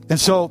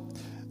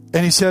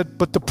 And he said,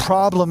 but the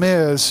problem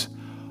is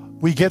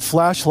we get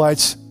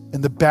flashlights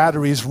and the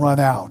batteries run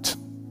out.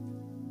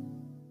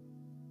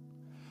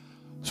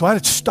 So I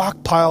had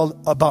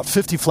stockpiled about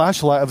 50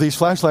 of these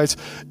flashlights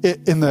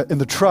in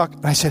the truck.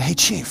 And I said, hey,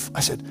 Chief, I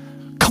said,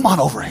 come on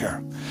over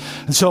here.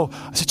 And so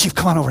I said, Chief,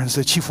 come on over. And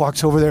so the Chief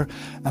walks over there.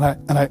 And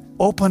I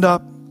opened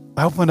up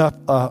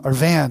our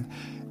van.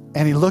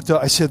 And he looked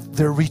up. I said,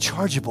 they're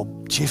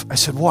rechargeable, Chief. I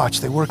said,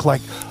 watch. They work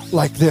like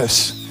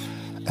this.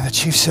 And the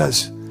Chief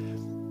says,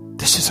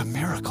 this is a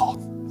miracle.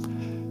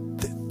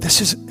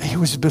 He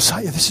was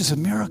beside you. This is a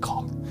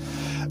miracle.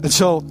 And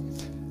so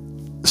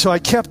I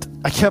kept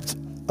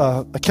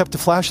the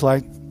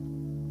flashlight.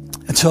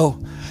 And so,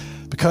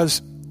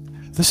 because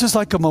this is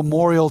like a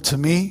memorial to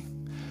me,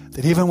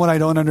 that even when I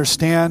don't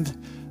understand,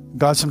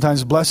 God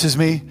sometimes blesses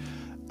me.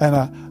 And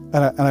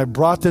I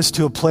brought this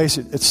to a place,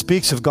 it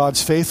speaks of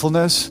God's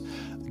faithfulness.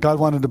 God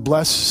wanted to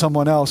bless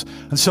someone else.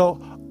 And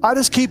so I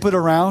just keep it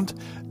around.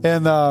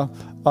 And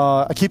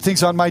I keep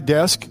things on my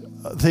desk,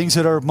 things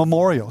that are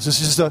memorials.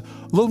 This is just a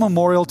little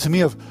memorial to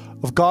me of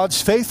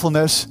God's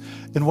faithfulness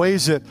in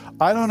ways that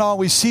I don't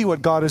always see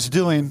what God is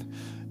doing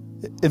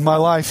in my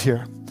life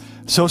here.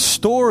 So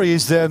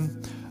stories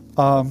then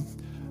are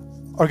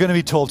going to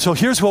be told. So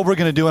here's what we're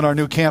going to do in our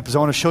new campus. I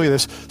want to show you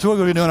this. So what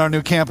we're going to do in our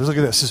new campus. Look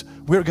at this.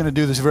 We're going to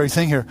do this very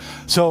thing here.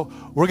 So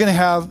we're going to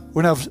have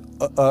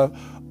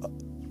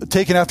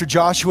taken after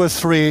Joshua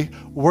 3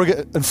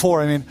 and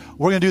 4. I mean,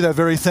 we're going to do that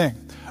very thing.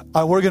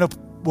 We're going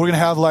to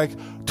have like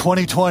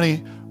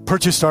 2020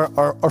 purchased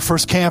our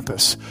first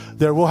campus.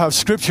 There we'll have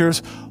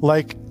scriptures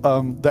like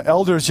the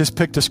elders just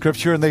picked a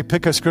scripture, and they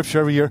pick a scripture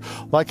every year.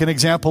 Like an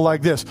example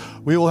like this,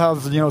 we will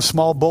have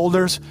small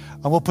boulders,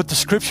 and we'll put the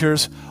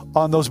scriptures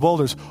on those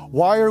boulders.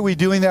 Why are we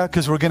doing that?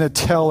 Because we're going to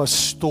tell a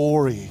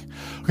story.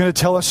 We're going to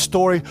tell a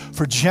story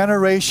for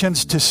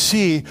generations to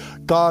see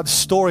God's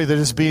story that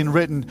is being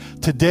written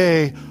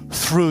today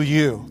through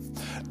you.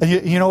 And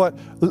you know what?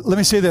 Let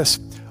me say this.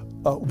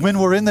 When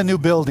we're in the new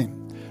building,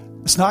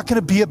 it's not going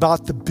to be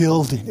about the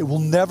building. It will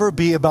never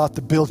be about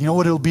the building. You know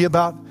what it'll be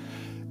about?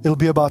 It'll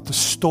be about the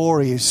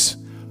stories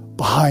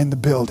behind the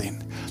building.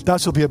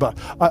 That's what it'll be about.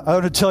 I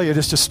want to tell you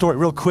just a story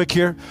real quick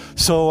here.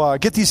 So I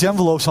get these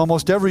envelopes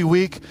almost every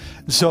week.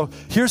 And so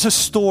here's a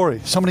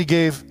story. Somebody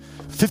gave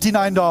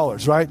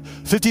 $59, right?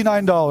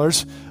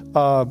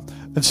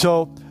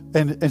 $59.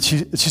 And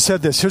she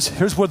said this.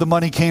 Here's where the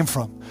money came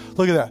from.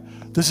 Look at that.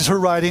 This is her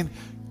writing.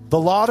 The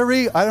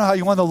lottery, I don't know how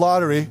you won the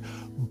lottery.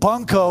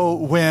 Bunko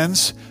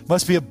wins,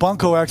 must be a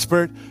Bunko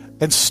expert,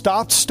 and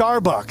stopped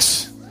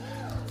Starbucks.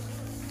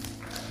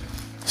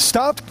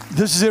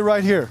 This is it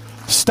right here.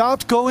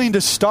 Stopped going to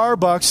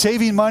Starbucks,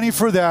 saving money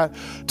for that,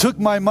 took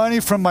my money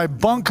from my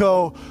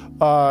Bunko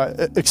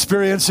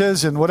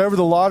experiences and whatever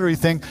the lottery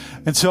thing.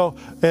 And so,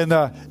 and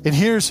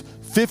here's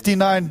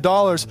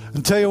 $59.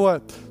 And tell you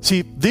what,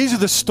 see, these are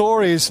the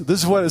stories.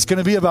 This is what it's going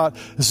to be about,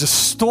 is the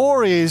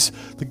stories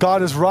that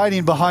God is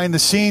writing behind the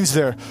scenes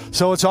there.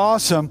 So it's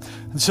awesome.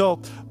 And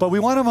so, but we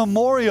want to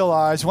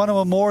memorialize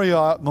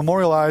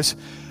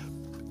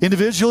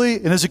individually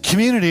and as a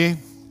community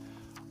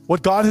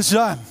what God has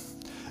done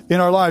in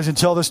our lives and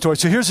tell the story.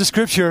 So here's the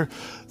scripture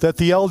that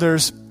the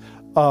elders,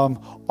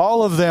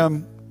 all of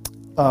them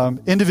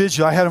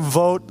individually, I had them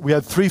vote. We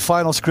had 3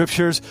 final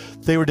scriptures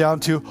they were down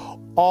to.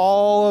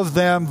 All of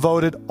them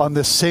voted on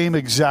the same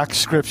exact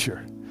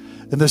scripture.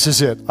 And this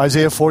is it.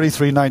 Isaiah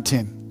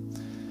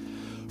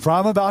 43:19. For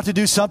I'm about to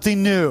do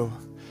something new.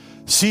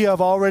 See,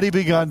 I've already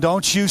begun.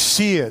 Don't you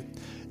see it?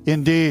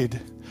 Indeed.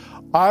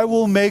 I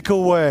will make a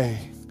way.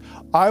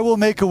 I will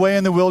make a way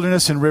in the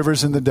wilderness and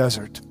rivers in the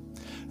desert.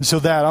 And so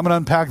I'm going to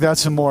unpack that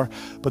some more.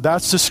 But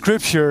that's the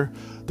scripture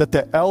that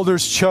the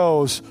elders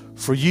chose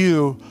for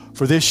you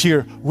for this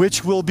year,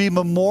 which will be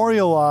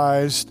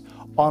memorialized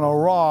on a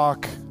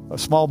rock, a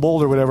small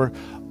boulder, whatever,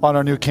 on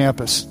our new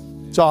campus.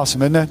 It's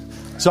awesome, isn't it?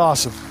 It's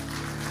awesome.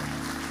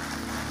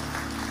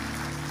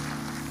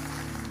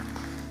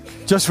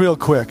 Just real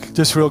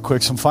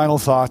quick, some final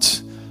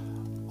thoughts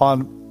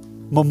on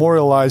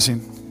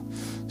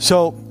memorializing.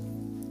 So,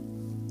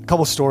 a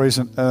couple stories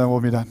and then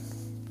we'll be done.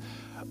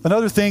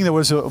 Another thing that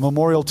was a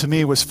memorial to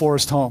me was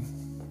Forest Home.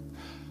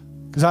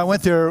 Because I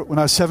went there when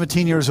I was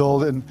 17 years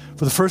old, and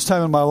for the first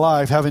time in my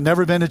life, having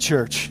never been to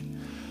church,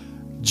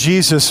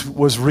 Jesus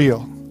was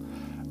real.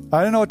 I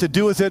didn't know what to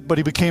do with it, but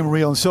he became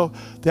real. And so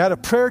they had a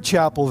prayer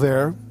chapel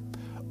there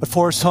at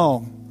Forest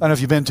Home. I don't know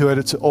if you've been to it.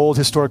 It's an old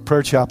historic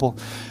prayer chapel.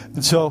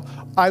 And so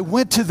I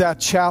went to that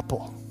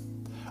chapel.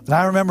 And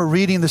I remember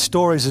reading the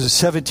stories as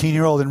a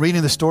 17-year-old and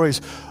reading the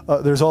stories.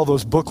 There's all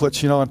those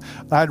booklets, and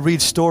I'd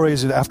read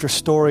stories after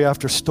story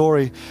after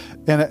story.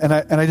 And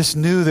I just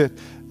knew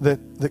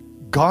that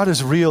God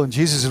is real and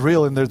Jesus is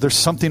real, and there's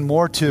something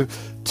more to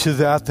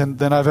that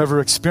than I've ever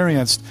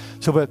experienced.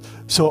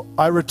 So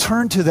I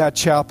returned to that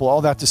chapel,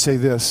 all that to say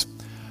this.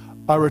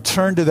 I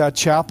returned to that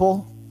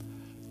chapel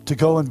to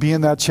go and be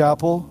in that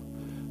chapel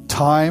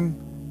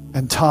time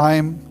and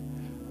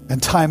time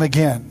and time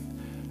again.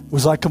 It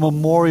was like a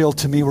memorial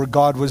to me where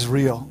God was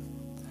real.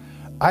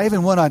 I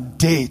even went on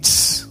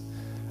dates,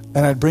 and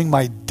I'd bring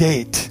my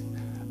date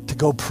to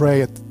go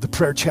pray at the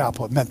prayer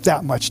chapel. It meant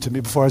that much to me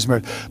before I was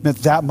married. It meant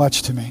that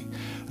much to me.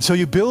 So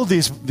you build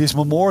these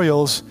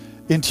memorials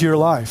into your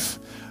life,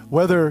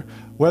 whether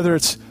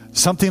it's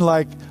something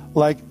like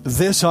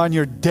this on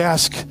your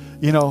desk,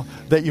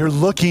 that you're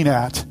looking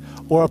at,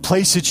 or a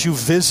place that you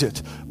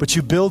visit, but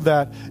you build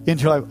that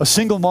into your life. A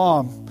single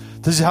mom,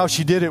 this is how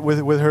she did it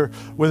with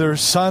her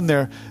son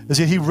there, is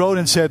that he wrote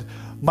and said,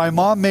 my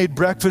mom made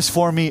breakfast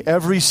for me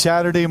every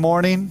Saturday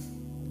morning,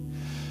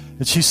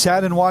 and she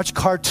sat and watched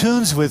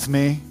cartoons with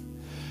me,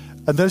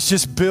 and this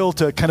just built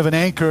a kind of an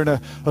anchor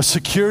and a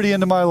security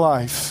into my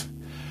life.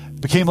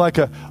 It became like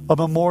a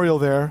memorial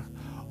there.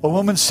 A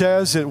woman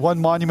says that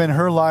one monument in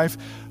her life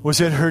was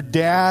that her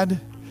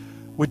dad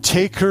would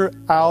take her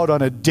out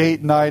on a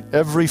date night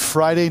every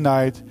Friday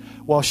night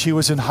while she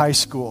was in high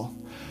school.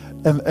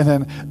 And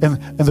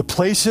the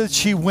place that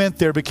she went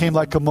there became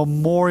like a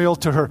memorial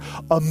to her,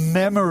 a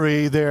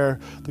memory there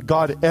that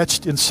God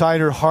etched inside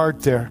her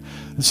heart there.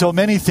 And so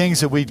many things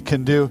that we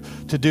can do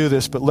to do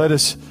this, but let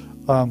us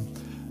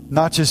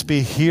not just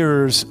be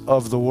hearers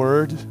of the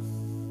word,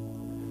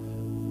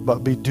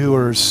 but be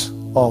doers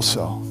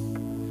also.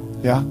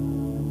 Yeah?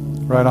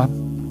 Right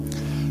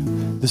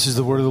on. This is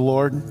the word of the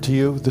Lord to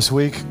you this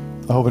week.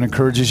 I hope it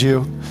encourages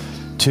you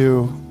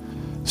to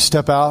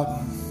step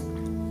out,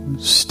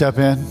 step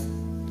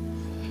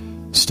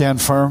in,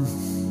 stand firm,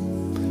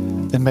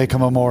 and make a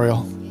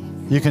memorial.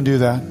 You can do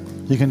that.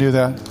 You can do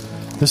that.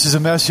 This is a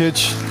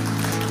message.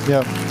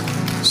 Yeah.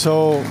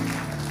 So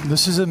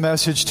this is a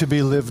message to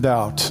be lived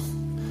out.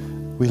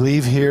 We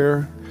leave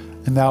here,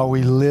 and now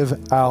we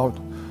live out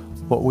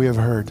what we have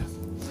heard.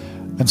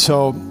 And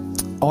so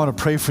I want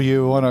to pray for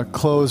you. I want to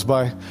close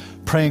by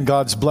praying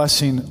God's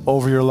blessing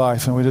over your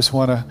life. And we just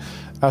want to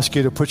ask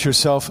you to put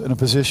yourself in a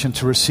position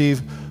to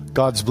receive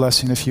God's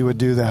blessing if you would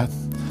do that.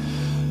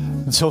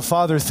 And so,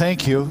 Father,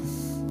 thank you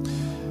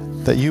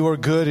that you are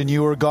good and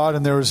you are God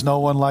and there is no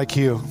one like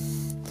you.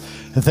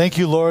 And thank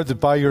you, Lord, that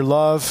by your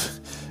love,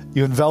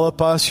 you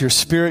envelop us, your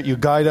spirit, you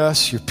guide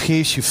us, your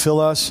peace, you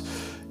fill us,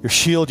 your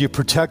shield, you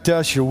protect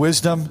us, your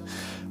wisdom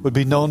would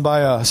be known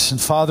by us.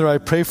 And Father, I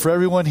pray for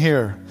everyone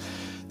here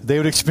that they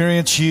would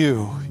experience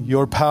you,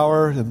 your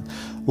power and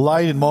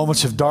light in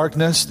moments of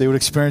darkness. They would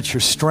experience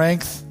your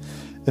strength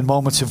in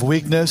moments of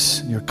weakness,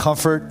 and your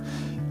comfort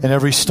in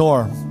every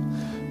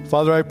storm.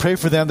 Father, I pray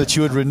for them that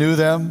you would renew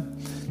them,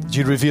 that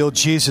you'd reveal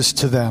Jesus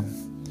to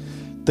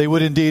them. They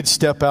would indeed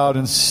step out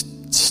and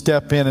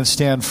step in and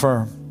stand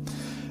firm.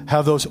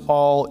 Have those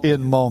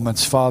all-in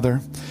moments,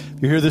 Father.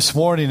 You're here this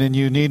morning and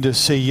you need to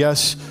say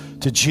yes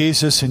to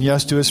Jesus and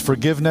yes to his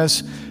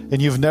forgiveness,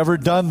 and you've never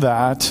done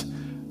that.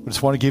 I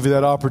just want to give you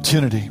that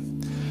opportunity.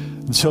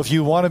 And so if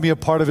you want to be a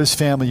part of his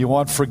family, you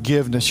want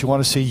forgiveness, you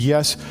want to say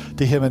yes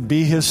to him and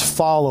be his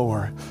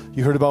follower.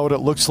 You heard about what it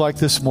looks like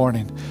this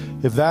morning.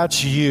 If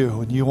that's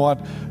you and you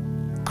want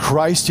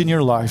Christ in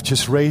your life,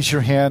 just raise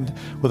your hand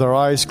with our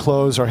eyes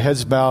closed, our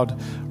heads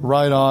bowed,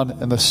 right on,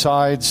 and the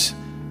sides,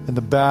 in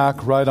the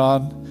back, right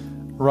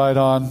on, right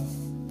on.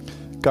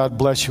 God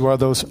bless you. Are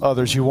those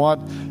others? You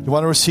want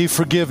to receive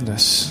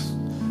forgiveness.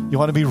 You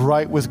want to be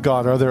right with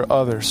God. Are there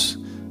others?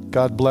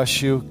 God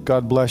bless you.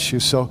 God bless you.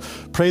 So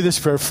pray this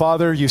prayer.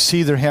 Father, you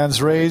see their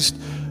hands raised,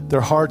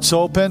 their hearts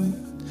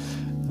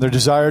open, their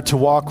desire to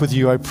walk with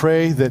you. I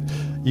pray that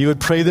you would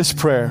pray this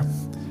prayer.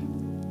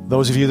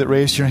 Those of you that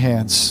raised your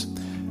hands,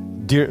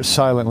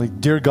 silently,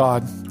 dear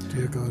God,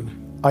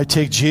 I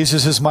take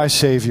Jesus as my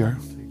Savior.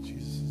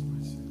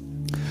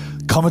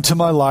 Come into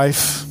my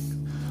life,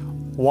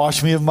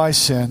 wash me of my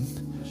sin,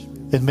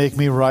 and make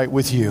me right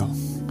with you.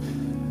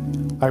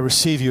 I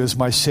receive you as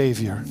my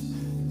Savior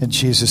in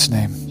Jesus'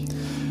 name.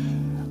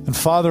 And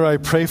Father, I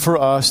pray for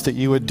us that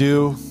you would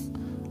do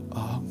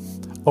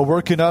a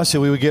work in us,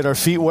 that we would get our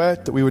feet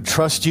wet, that we would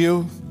trust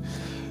you.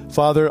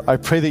 Father, I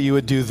pray that you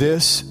would do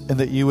this and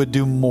that you would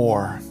do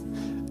more.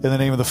 In the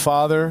name of the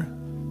Father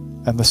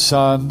and the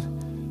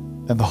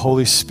Son and the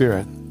Holy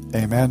Spirit.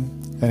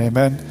 Amen and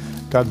amen.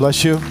 God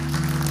bless you.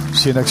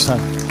 See you next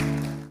time.